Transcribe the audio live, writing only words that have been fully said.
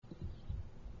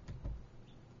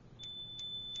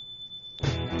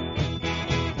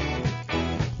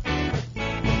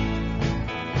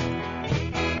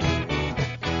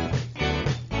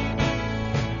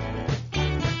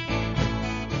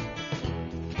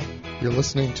You're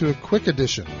listening to a quick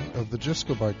edition of the Just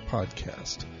Go Bike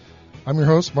podcast. I'm your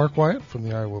host, Mark Wyatt from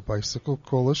the Iowa Bicycle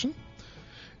Coalition,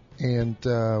 and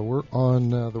we're on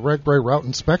the RAGBRAI Route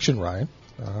Inspection Ride.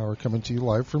 We're coming to you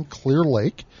live from Clear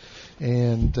Lake,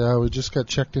 and we just got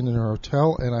checked in our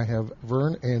hotel, and I have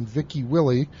Vern and Vicki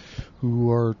Willie,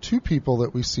 who are two people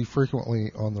that we see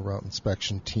frequently on the route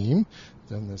inspection team.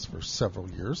 Done this for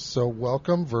several years, so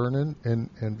welcome, Vern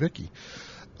and Vicki.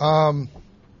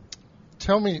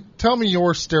 Tell me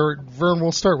your story. Vern,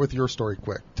 we'll start with your story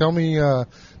quick. Tell me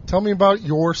about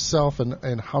yourself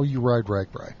and how you ride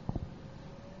RAGBRAI.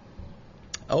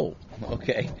 Oh,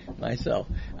 okay. Myself.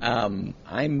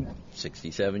 I'm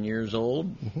 67 years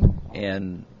old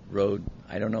and rode,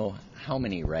 I don't know how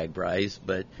many RAGBRAIs,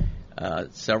 but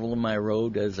several of them I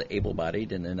rode as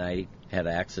able-bodied, and then I had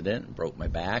an accident and broke my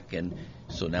back, and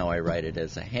so now I ride it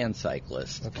as a hand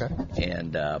cyclist. Okay.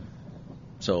 And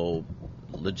so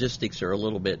logistics are a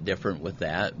little bit different with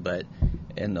that, but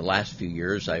in the last few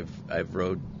years I've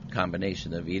rode a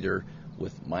combination of either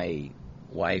with my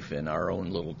wife and our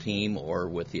own little team or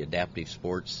with the Adaptive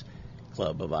Sports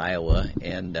Club of Iowa,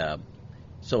 and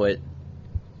so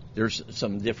there's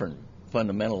some different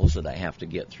fundamentals that I have to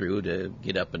get through to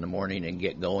get up in the morning and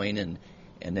get going and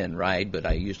then ride, but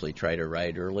I usually try to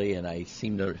ride early, and I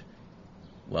seem to,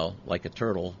 well, like a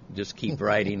turtle, just keep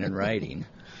riding and riding.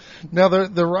 Now,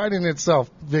 the riding itself,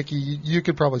 Vicki, you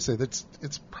could probably say that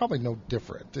it's probably no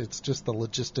different. It's just the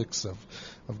logistics of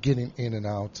getting in and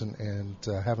out and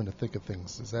having to think of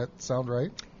things. Does that sound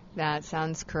right? That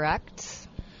sounds correct.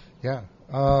 Yeah.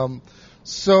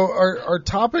 So our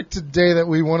topic today that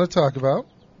we want to talk about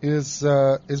is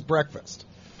breakfast.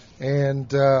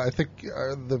 And I think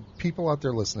the people out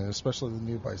there listening, especially the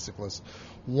new bicyclists,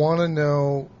 want to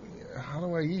know, how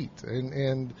do I eat?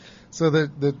 And so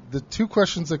the two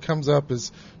questions that comes up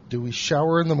is, do we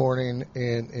shower in the morning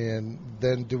and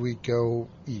then do we go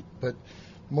eat? But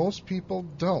most people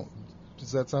don't.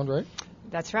 Does that sound right?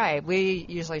 That's right. We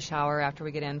usually shower after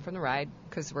we get in from the ride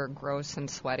because we're gross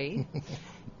and sweaty.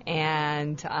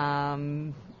 And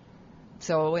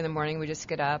so in the morning we just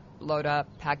get up, load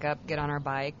up, pack up, get on our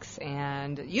bikes,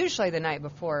 and usually the night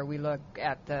before we look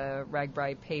at the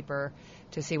RAGBRAI paper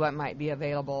to see what might be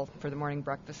available for the morning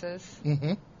breakfasts.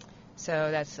 Mm-hmm.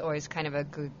 So that's always kind of a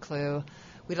good clue.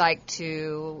 We like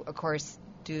to, of course,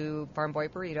 do Farm Boy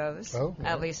burritos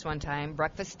at least one time.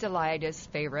 Breakfast Delight is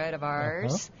favorite of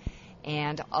ours.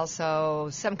 And also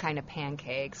some kind of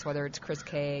pancakes, whether it's Chris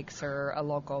Cakes or a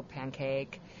local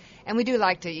pancake. And we do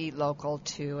like to eat local,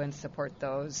 too, and support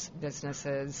those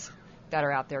businesses that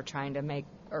are out there trying to make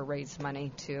or raise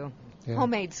money, too. Yeah.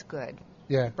 Homemade's good.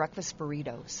 Yeah. Breakfast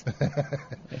burritos.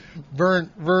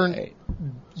 Vern,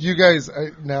 you guys,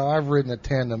 now I've ridden a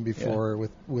tandem before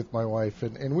with my wife,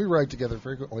 and we ride together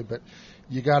frequently, but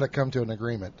you got to come to an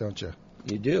agreement, don't you?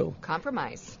 You do.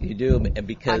 Compromise. You do,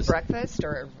 because... On breakfast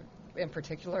or... in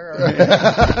particular?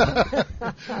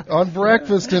 On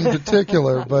breakfast in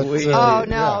particular,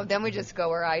 but... then we just go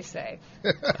where I say.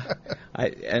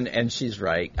 And she's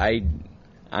right.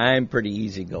 I'm pretty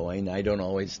easygoing. I don't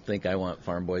always think I want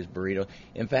Farm Boy's burrito.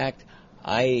 In fact,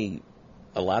 a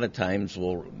lot of times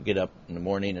will get up in the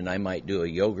morning and I might do a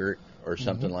yogurt or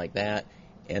something like that,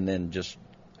 and then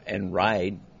and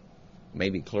ride,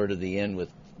 maybe clear to the end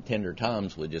with Tender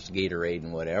Toms with just Gatorade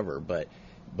and whatever, But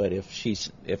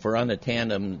if we're on the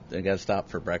tandem, I got to stop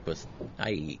for breakfast,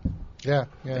 I eat. Yeah.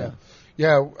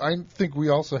 I think we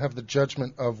also have the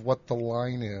judgment of what the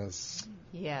line is.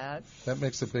 Yes. That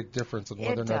makes a big difference in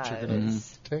whether or not you're going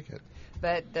to take it.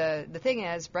 But the thing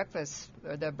is,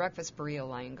 the breakfast burrito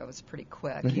line goes pretty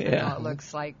quick, even though it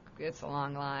looks like it's a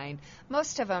long line.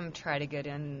 Most of them try to get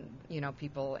in,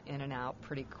 people in and out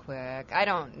pretty quick. I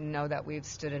don't know that we've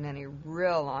stood in any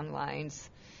real long lines.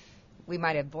 We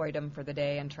might avoid them for the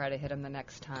day and try to hit them the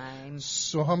next time.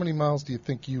 So how many miles do you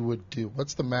think you would do?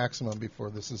 What's the maximum before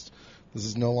this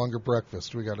is no longer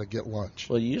breakfast? We got to get lunch.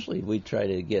 Well, usually we try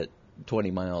to get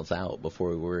 20 miles out before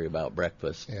we worry about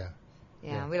breakfast.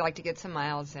 Yeah, we like to get some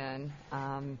miles in.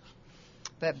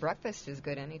 But breakfast is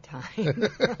good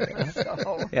anytime.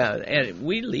 So. Yeah, and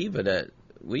we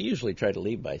usually try to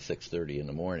leave by 6:30 in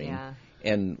the morning. Yeah.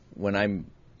 And when I'm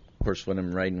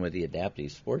riding with the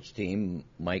Adaptive Sports team,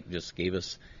 Mike just gave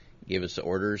us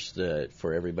orders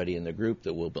for everybody in the group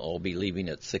that we'll all be leaving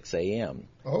at 6 a.m.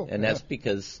 That's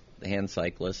because the hand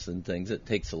cyclists and things, it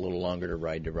takes a little longer to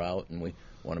ride the route, and we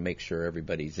want to make sure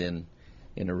everybody's in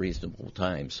a reasonable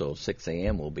time. So 6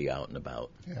 a.m. we'll be out and about.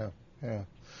 Yeah.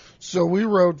 So we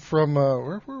rode from,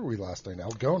 where were we last night?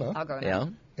 Algona. Yeah.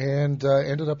 And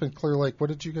ended up in Clear Lake.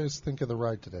 What did you guys think of the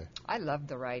ride today? I loved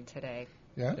the ride today.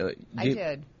 Yeah? I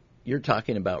did. you're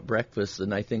talking about breakfast,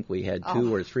 and I think we had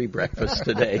 2 or 3 breakfasts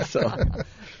today. So,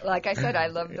 like I said, I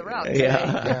love the route.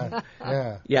 Yeah.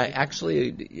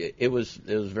 Actually, it was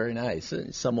very nice.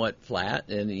 Somewhat flat,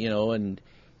 and and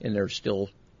there's still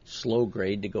slow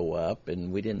grade to go up,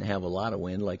 and we didn't have a lot of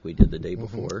wind like we did the day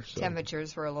before. So.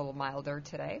 Temperatures were a little milder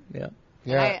today. Yeah.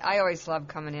 Yeah. I always love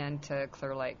coming in to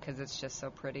Clear Lake because it's just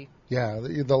so pretty. Yeah,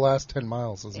 the last 10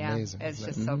 miles is amazing. It's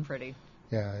just so pretty.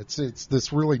 Yeah, it's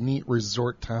this really neat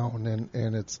resort town,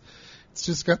 and it's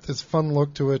just got this fun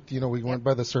look to it. We went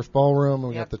by the surf ballroom, and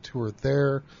we got the tour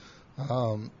there.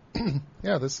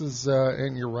 This is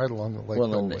and you're right along the lake.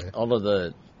 Well, and all of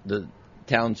the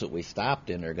towns that we stopped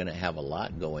in are going to have a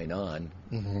lot going on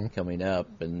coming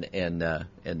up, and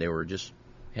they were just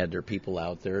had their people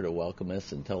out there to welcome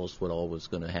us and tell us what all was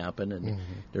going to happen, and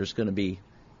there's going to be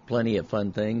plenty of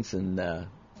fun things and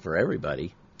for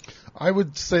everybody. I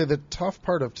would say the tough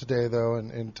part of today, though,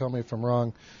 and tell me if I'm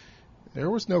wrong, there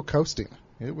was no coasting.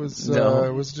 It was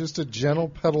it was just a gentle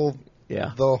pedal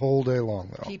the whole day long,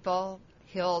 though. People,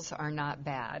 hills are not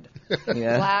bad.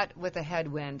 Flat with a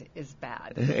headwind is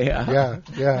bad.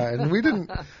 And we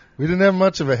didn't have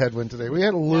much of a headwind today. We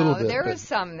had a little bit. There was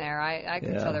some there. I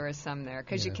can tell there was some there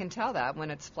because you can tell that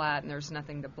when it's flat and there's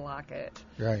nothing to block it.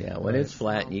 Right. Yeah, when it's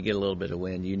flat and you get a little bit of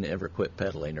wind, you never quit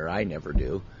pedaling, or I never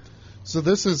do. So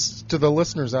this is, to the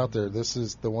listeners out there, this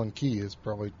is the one key is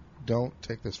probably don't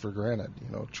take this for granted.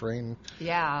 Train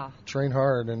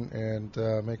hard and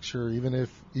make sure even if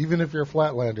you're a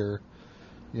flatlander,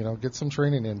 get some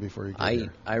training in before you get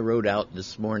here. I rode out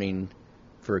this morning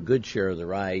for a good share of the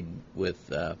ride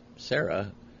with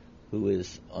Sarah, who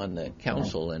is on the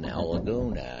council in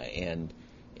Alagona,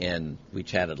 and we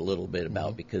chatted a little bit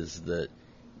about because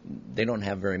they don't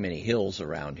have very many hills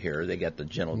around here. They got the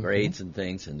gentle grades and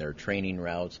things, and their training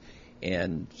routes.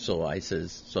 And so I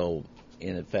says, so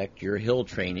in effect, your hill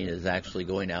training is actually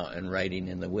going out and riding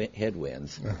in the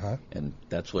headwinds. And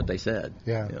that's what they said.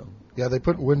 Yeah. Yeah, they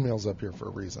put windmills up here for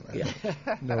a reason.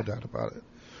 No doubt about it.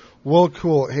 Well,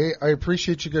 cool. Hey, I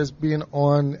appreciate you guys being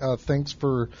on. Thanks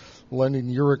for lending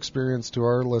your experience to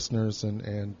our listeners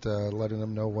and letting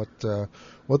them know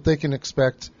what they can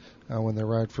expect when they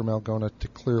ride from Algona to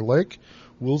Clear Lake.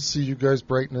 We'll see you guys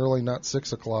bright and early, not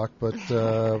 6 o'clock, but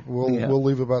we'll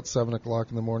leave about 7 o'clock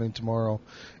in the morning tomorrow,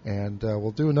 and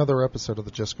we'll do another episode of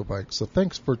the Just Go Bike. So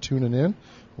thanks for tuning in.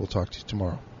 We'll talk to you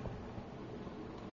tomorrow.